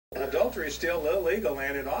adultery is still illegal,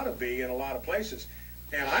 and it ought to be in a lot of places.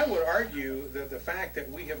 And I would argue that the fact that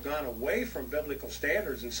we have gone away from biblical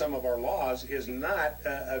standards in some of our laws is not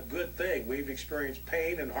a good thing. We've experienced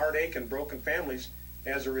pain and heartache and broken families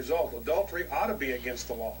as a result. Adultery ought to be against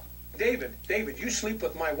the law. David, you sleep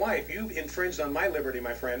with my wife. You've infringed on my liberty,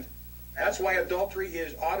 my friend. That's why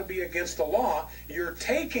adultery ought to be against the law. You're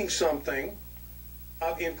taking something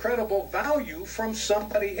of incredible value from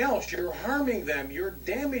somebody else. You're harming them. You're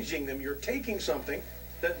damaging them. You're taking something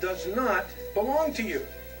that does not belong to you.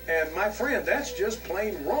 And my friend, that's just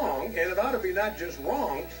plain wrong, and it ought to be not just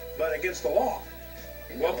wrong, but against the law.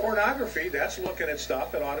 Well, pornography, that's looking at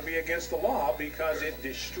stuff that ought to be against the law because it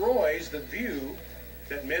destroys the view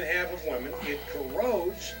that men have of women. It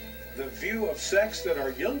corrodes the view of sex that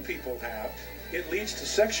our young people have. It leads to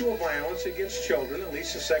sexual violence against children. It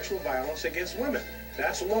leads to sexual violence against women.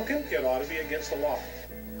 That's looking, it ought to be against the law.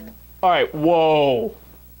 All right, whoa.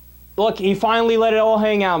 Look, he finally let it all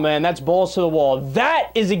hang out, man. That's balls to the wall. That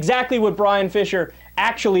is exactly what Bryan Fischer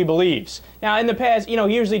actually believes. Now, in the past, you know,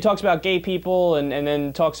 he usually talks about gay people and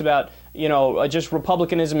then talks about, you know, just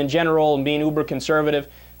republicanism in general and being uber conservative.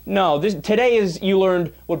 No, today you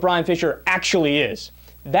learned what Bryan Fischer actually is.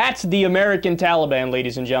 That's the American Taliban,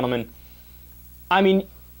 ladies and gentlemen. I mean,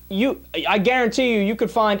 I guarantee you could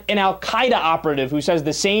find an Al-Qaeda operative who says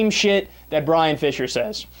the same shit that Bryan Fischer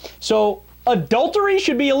says. So, adultery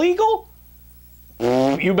should be illegal?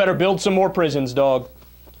 You better build some more prisons, dog.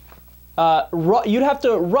 You'd have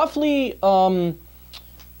to roughly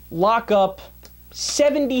lock up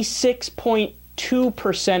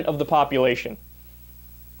 76.2% of the population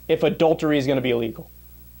if adultery is going to be illegal.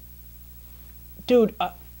 Dude,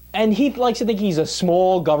 and he likes to think he's a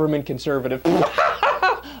small government conservative.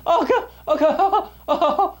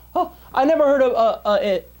 I never heard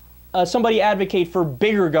of somebody advocate for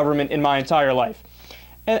bigger government in my entire life.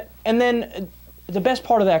 And then the best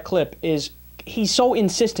part of that clip is he's so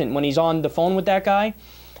insistent when he's on the phone with that guy,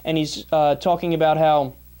 and he's talking about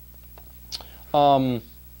how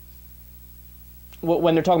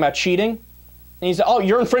when they're talking about cheating, and he's, oh,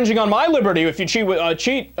 you're infringing on my liberty if you cheat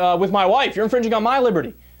with my wife. You're infringing on my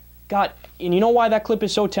liberty. God, and you know why that clip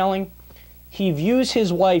is so telling? He views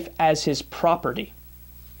his wife as his property.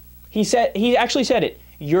 He actually said it.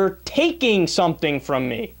 You're taking something from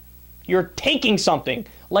me. You're taking something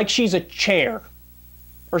like she's a chair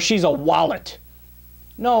or she's a wallet.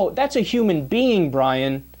 No, that's a human being,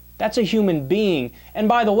 Bryan. That's a human being. And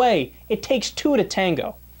by the way, it takes two to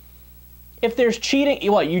tango. If there's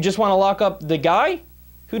cheating, what, you just want to lock up the guy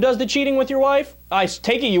who does the cheating with your wife? I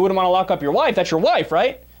take it you wouldn't want to lock up your wife. That's your wife,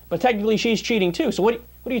 right? But technically she's cheating too. So what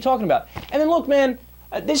are you talking about? And then look, man,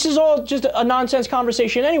 this is all just a nonsense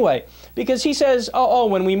conversation anyway. Because he says, oh,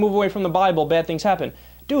 when we move away from the Bible, bad things happen.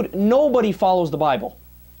 Dude, nobody follows the Bible.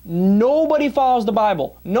 Nobody follows the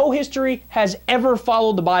Bible. No history has ever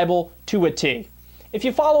followed the Bible to a T. If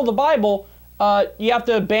you follow the Bible, you have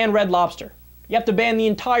to ban Red Lobster. You have to ban the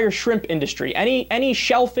entire shrimp industry. Any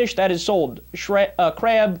shellfish that is sold,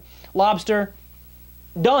 crab, lobster,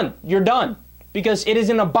 done. You're done. Because it is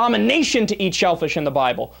an abomination to eat shellfish in the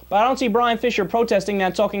Bible. But I don't see Bryan Fischer protesting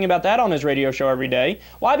that, talking about that on his radio show every day.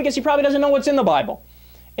 Why? Because he probably doesn't know what's in the Bible.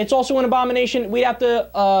 It's also an abomination. We'd have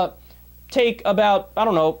to take about, I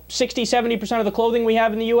don't know, 60, 70% of the clothing we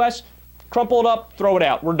have in the U.S., crumple it up, throw it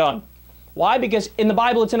out. We're done. Why? Because in the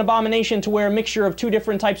Bible, it's an abomination to wear a mixture of two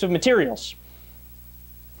different types of materials.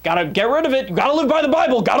 Gotta get rid of it. Gotta live by the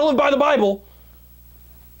Bible. Gotta live by the Bible.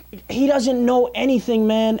 He doesn't know anything,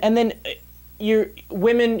 man. And then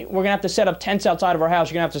women, we're going to have to set up tents outside of our house.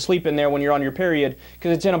 You're going to have to sleep in there when you're on your period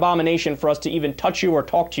because it's an abomination for us to even touch you or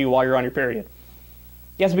talk to you while you're on your period.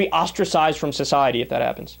 You have to be ostracized from society if that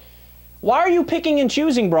happens. Why are you picking and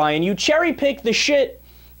choosing, Bryan? You cherry pick the shit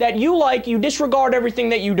that you like. You disregard everything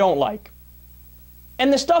that you don't like.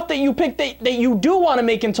 And the stuff that you pick that you do want to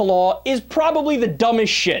make into law is probably the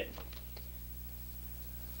dumbest shit.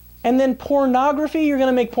 And then pornography, you're going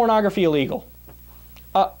to make pornography illegal.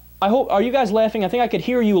 I hope, are you guys laughing? I think I could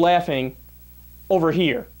hear you laughing over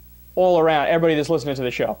here, all around, everybody that's listening to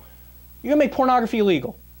the show. You're going to make pornography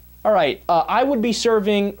illegal. All right, I would be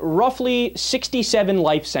serving roughly 67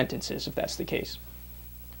 life sentences if that's the case.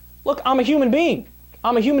 Look, I'm a human being.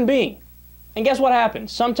 I'm a human being. And guess what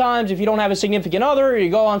happens? Sometimes if you don't have a significant other, or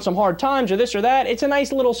you go on some hard times or this or that, it's a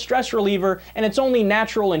nice little stress reliever, and it's only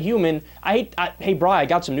natural and human. Hey, Bryan, I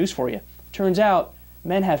got some news for you. Turns out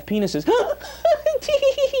men have penises.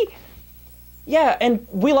 Yeah, and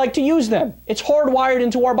we like to use them. It's hardwired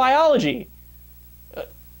into our biology.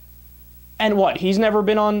 And what? He's never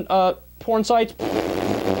been on porn sites?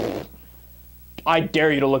 I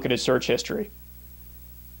dare you to look at his search history.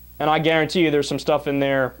 And I guarantee you there's some stuff in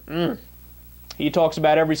there he talks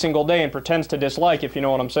about every single day and pretends to dislike, if you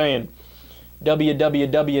know what I'm saying.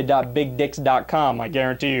 www.bigdicks.com, I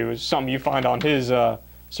guarantee you, is something you find on his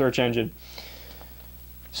search engine.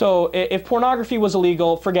 So if pornography was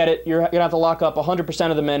illegal, forget it. You're going to have to lock up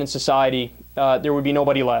 100% of the men in society. There would be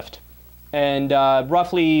nobody left. And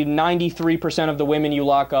roughly 93% of the women you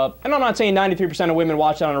lock up, and I'm not saying 93% of women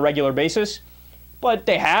watch that on a regular basis, but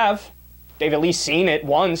they have. They've at least seen it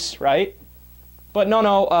once, right? But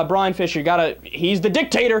no, Bryan Fischer, he's the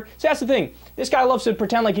dictator. See, that's the thing. This guy loves to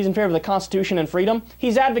pretend like he's in favor of the Constitution and freedom.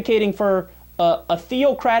 He's advocating for a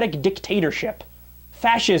theocratic dictatorship,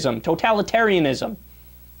 fascism, totalitarianism.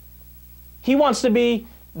 He wants to be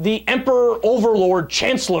the emperor, overlord,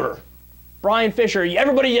 chancellor. Bryan Fischer,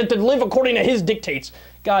 everybody had to live according to his dictates.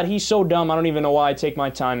 God, he's so dumb, I don't even know why I take my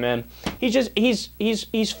time, man.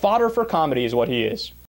 He's fodder for comedy is what he is.